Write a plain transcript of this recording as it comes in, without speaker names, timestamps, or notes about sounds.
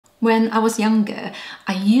When I was younger,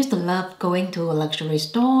 I used to love going to luxury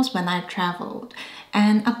stores when I traveled,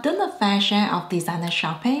 and I've done a fair share of designer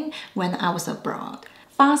shopping when I was abroad.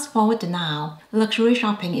 Fast forward to now, luxury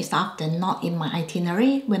shopping is often not in my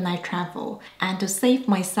itinerary when I travel, and to save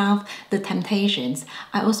myself the temptations,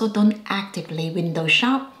 I also don't actively window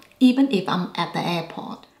shop even if I'm at the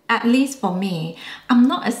airport. At least for me, I'm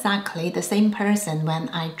not exactly the same person when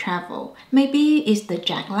I travel. Maybe it's the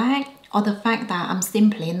jet lag or the fact that I'm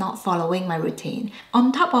simply not following my routine.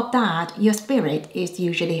 On top of that, your spirit is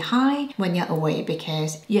usually high when you're away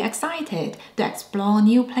because you're excited to explore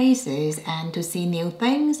new places and to see new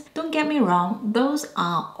things. Don't get me wrong, those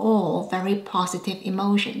are all very positive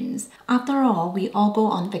emotions. After all, we all go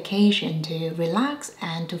on vacation to relax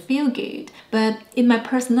and to feel good. But in my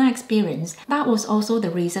personal experience, that was also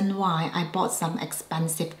the reason why I bought some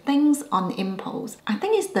expensive things on impulse. I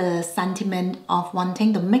think it's the sentiment of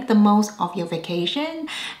wanting to make the most of your vacation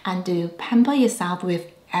and to pamper yourself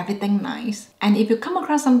with everything nice. And if you come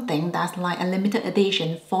across something that's like a limited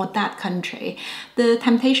edition for that country, the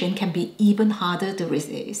temptation can be even harder to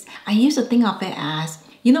resist. I used to think of it as,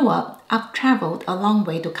 you know what, I've traveled a long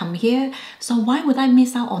way to come here, so why would I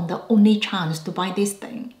miss out on the only chance to buy this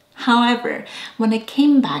thing? However, when I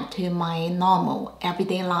came back to my normal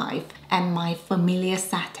everyday life and my familiar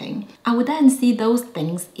setting, I would then see those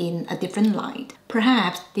things in a different light.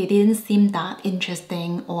 Perhaps they didn't seem that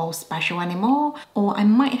interesting or special anymore, or I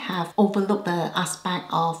might have overlooked the aspect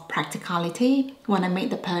of practicality when I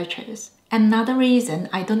made the purchase. Another reason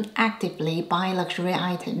I don't actively buy luxury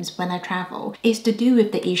items when I travel is to do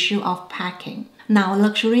with the issue of packing. Now,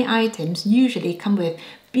 luxury items usually come with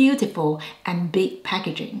beautiful and big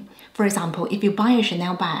packaging. For example, if you buy a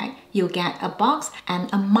Chanel bag, you'll get a box and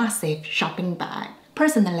a massive shopping bag.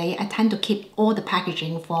 Personally, I tend to keep all the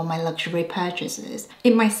packaging for my luxury purchases.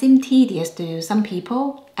 It might seem tedious to some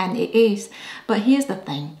people, and it is, but here's the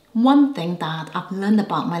thing. One thing that I've learned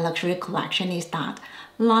about my luxury collection is that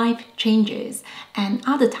life changes, and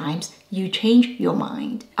other times you change your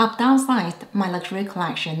mind. I've downsized my luxury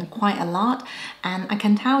collection quite a lot, and I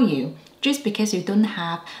can tell you, just because you don't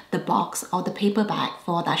have the box or the paper bag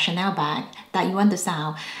for that Chanel bag that you want to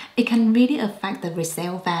sell, it can really affect the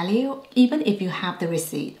resale value, even if you have the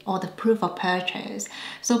receipt or the proof of purchase.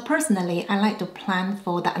 So personally, I like to plan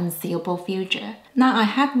for the unseeable future. Now, I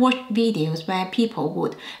have watched videos where people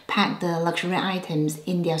would pack the luxury items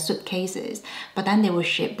in their suitcases, but then they will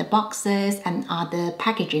ship the boxes and other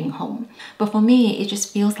packaging home. But for me, it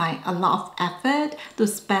just feels like a lot of effort to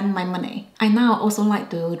spend my money. I now also like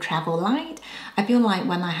to travel light. I feel like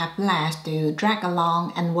when I have less to drag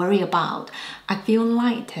along and worry about, I feel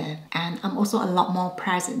lighter and I'm also a lot more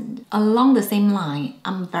present. Along the same line,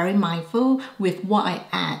 I'm very mindful with what I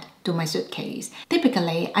add to my suitcase.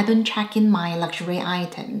 Typically, I don't check in my luxury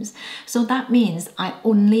items, so that means I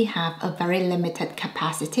only have a very limited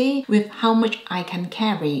capacity with how much I can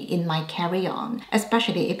carry in my carry-on,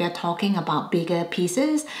 especially if you're talking about bigger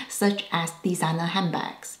pieces such as designer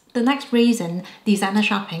handbags. The next reason designer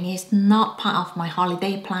shopping is not part of my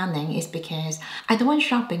holiday planning is because I don't want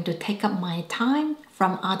shopping to take up my time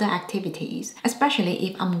from other activities, especially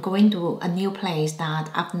if I'm going to a new place that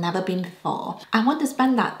I've never been before. I want to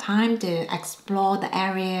spend that time to explore the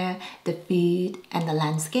area, the food, and the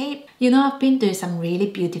landscape. You know, I've been to some really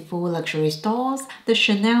beautiful luxury stores. The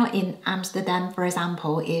Chanel in Amsterdam, for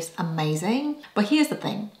example, is amazing. But here's the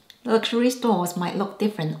thing. Luxury stores might look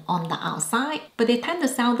different on the outside, but they tend to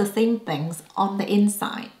sell the same things on the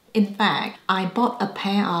inside. In fact, I bought a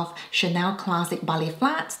pair of Chanel Classic Bali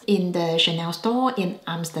flats in the Chanel store in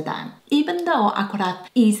Amsterdam, even though I could have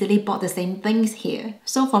easily bought the same things here.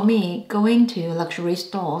 So for me, going to luxury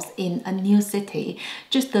stores in a new city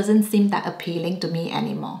just doesn't seem that appealing to me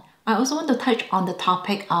anymore. I also want to touch on the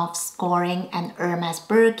topic of scoring an Hermes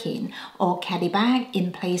BIRKIN or caddy bag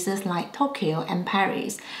in places like Tokyo and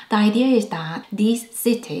Paris. The idea is that these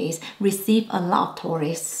cities receive a lot of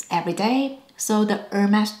tourists every day, so the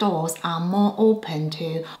Hermes stores are more open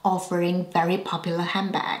to offering very popular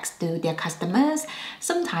handbags to their customers,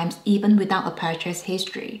 sometimes even without a purchase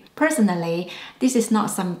history. Personally, this is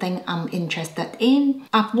not something I'm interested in.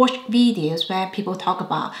 I've watched videos where people talk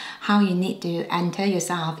about how you need to enter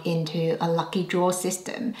yourself into a lucky draw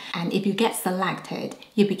system, and if you get selected,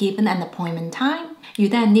 you'll be given an appointment time. You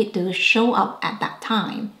then need to show up at that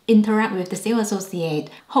time, interact with the sales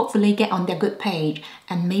associate, hopefully get on their good page,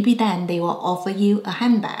 and maybe then they will offer you a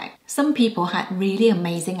handbag. Some people had really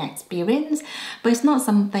amazing experience, but it's not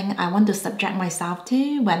something I want to subject myself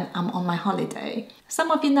to when I'm on my holiday. Some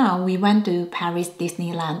of you know we went to Paris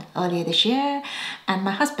Disneyland earlier this year, and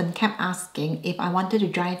my husband kept asking if I wanted to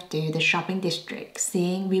drive to the shopping district,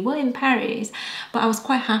 seeing we were in Paris, but I was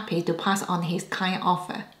quite happy to pass on his kind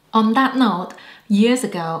offer. On that note, years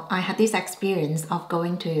ago, I had this experience of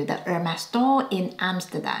going to the Hermes store in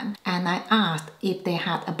Amsterdam, and I asked if they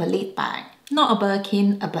had a BRACELET bag. Not a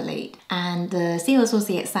BIRKIN, a BRACELET. And the sales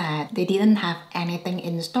associate said they didn't have anything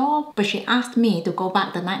in store, but she asked me to go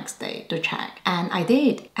back the next day to check. And I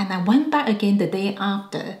did. And I went back again the day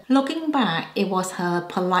after. Looking back, it was her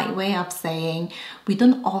polite way of saying, we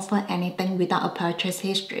don't offer anything without a purchase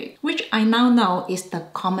history, which I now know is the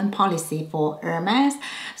common policy for Hermes.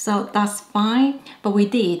 So that's fine. But we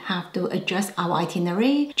did have to adjust our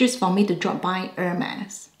itinerary just for me to drop by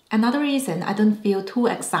Hermes. Another reason I don't feel too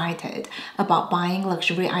excited about buying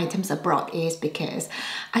luxury items abroad is because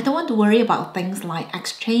I don't want to worry about things like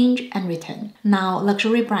exchange and return. Now,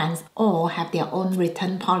 luxury brands all have their own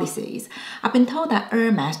return policies. I've been told that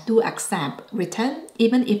Hermes do accept return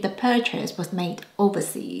even if the purchase was made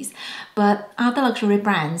overseas. But other luxury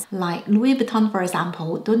brands like Louis Vuitton, for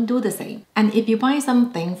example, don't do the same. And if you buy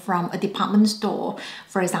something from a department store,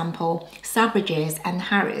 for example, Selfridges and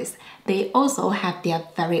Harris, they also have their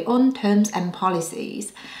very own terms and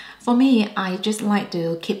policies. For me, I just like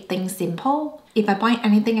to keep things simple. If I buy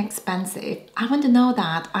anything expensive, I want to know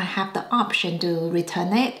that I have the option to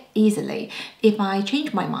return it easily if I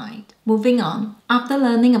change my mind. Moving on, after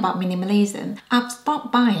learning about minimalism, I've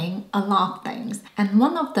stopped buying a lot of things, and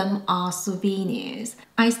one of them are souvenirs.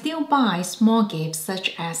 I still buy small gifts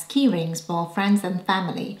such as keyrings for friends and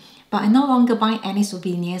family, but I no longer buy any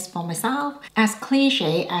souvenirs for myself. As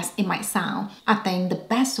cliche as it might sound, I think the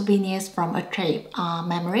best souvenirs from a trip are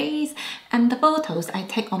memories and the photos I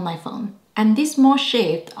take on my phone. And this small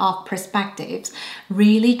shift of perspectives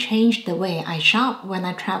really changed the way I shop when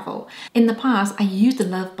I travel. In the past, I used to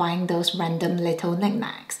love buying those random little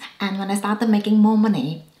knickknacks. And when I started making more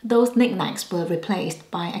money, those knickknacks were replaced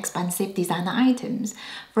by expensive designer items.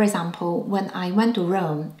 For example, when I went to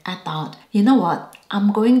Rome, I thought, you know what,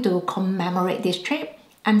 I'm going to commemorate this trip.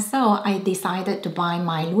 And so I decided to buy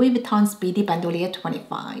my Louis Vuitton Speedy Bandolier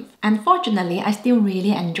 25. And fortunately, I still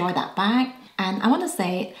really enjoy that bag. And I want to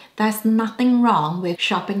say there's nothing wrong with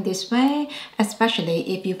shopping this way,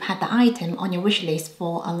 especially if you've had the item on your wish list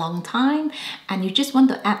for a long time and you just want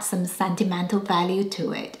to add some sentimental value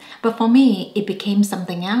to it. But for me, it became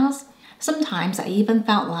something else. Sometimes I even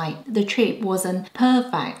felt like the trip wasn't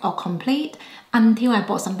perfect or complete until I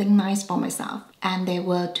bought something nice for myself. And there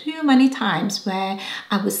were too many times where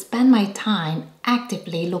I would spend my time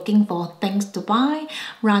actively looking for things to buy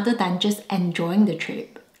rather than just enjoying the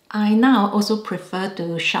trip. I now also prefer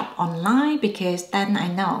to shop online because then I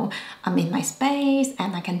know I'm in my space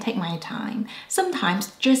and I can take my time.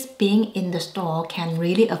 Sometimes just being in the store can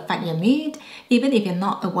really affect your mood, even if you're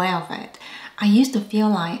not aware of it. I used to feel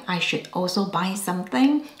like I should also buy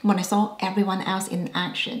something when I saw everyone else in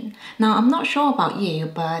action. Now, I'm not sure about you,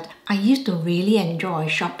 but I used to really enjoy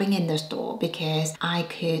shopping in the store because I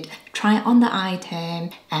could try on the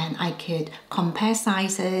item and I could compare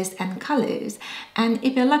sizes and colors. And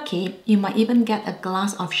if you're lucky, you might even get a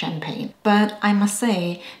glass of champagne. But I must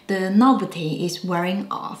say, the novelty is wearing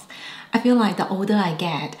off. I feel like the older I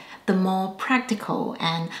get, the more practical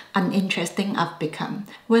and uninteresting I've become.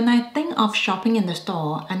 When I think of shopping in the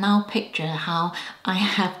store, I now picture how I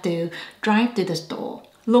have to drive to the store,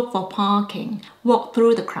 look for parking, walk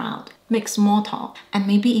through the crowd, make small talk, and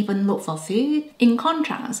maybe even look for food. In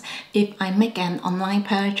contrast, if I make an online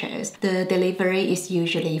purchase, the delivery is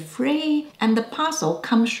usually free and the parcel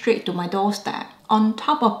comes straight to my doorstep. On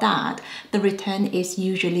top of that, the return is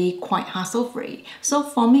usually quite hassle-free. So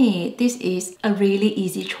for me, this is a really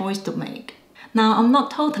easy choice to make. Now, I'm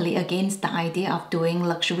not totally against the idea of doing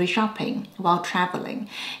luxury shopping while traveling.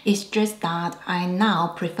 It's just that I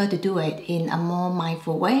now prefer to do it in a more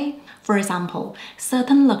mindful way. For example,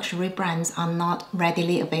 certain luxury brands are not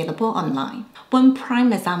readily available online. One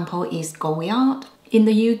prime example is Goyard. In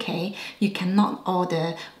the UK, you cannot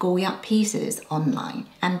order Goyard pieces online,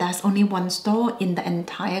 and there's only one store in the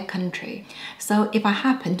entire country. So if I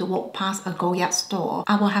happen to walk past a Goyard store,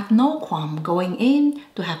 I will have no qualm going in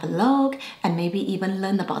to have a look and maybe even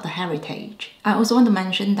learn about the heritage. I also want to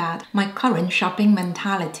mention that my current shopping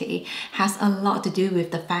mentality has a lot to do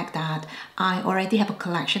with the fact that I already have a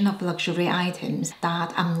collection of luxury items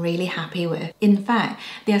that I'm really happy with. In fact,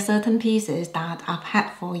 there are certain pieces that I've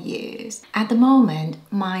had for years. At the moment, moment,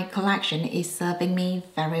 my collection is serving me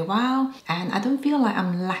very well and I don't feel like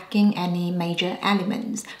I'm lacking any major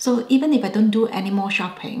elements. So even if I don't do any more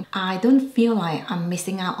shopping, I don't feel like I'm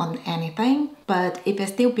missing out on anything. But if you're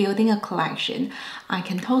still building a collection, I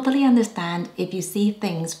can totally understand if you see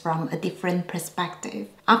things from a different perspective.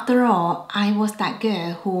 After all, I was that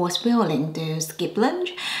girl who was willing to skip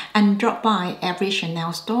lunch and drop by every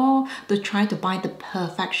Chanel store to try to buy the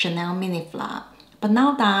perfect Chanel mini flap. But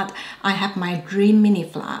now that I have my dream mini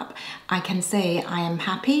flap, I can say I am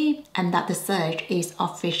happy and that the search is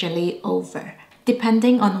officially over.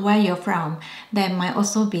 Depending on where you're from, there might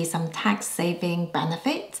also be some tax-saving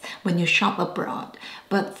benefits when you shop abroad.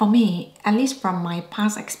 But for me, at least from my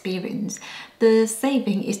past experience, the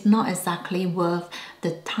saving is not exactly worth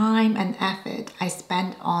the time and effort I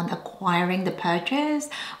spent on acquiring the purchase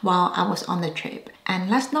while I was on the trip. And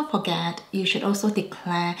let's not forget, you should also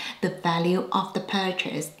declare the value of the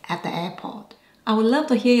purchase at the airport. I would love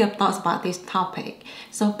to hear your thoughts about this topic,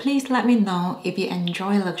 so please let me know if you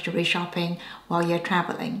enjoy luxury shopping while you're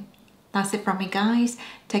traveling. That's it from me guys,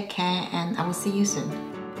 take care and I will see you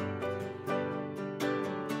soon.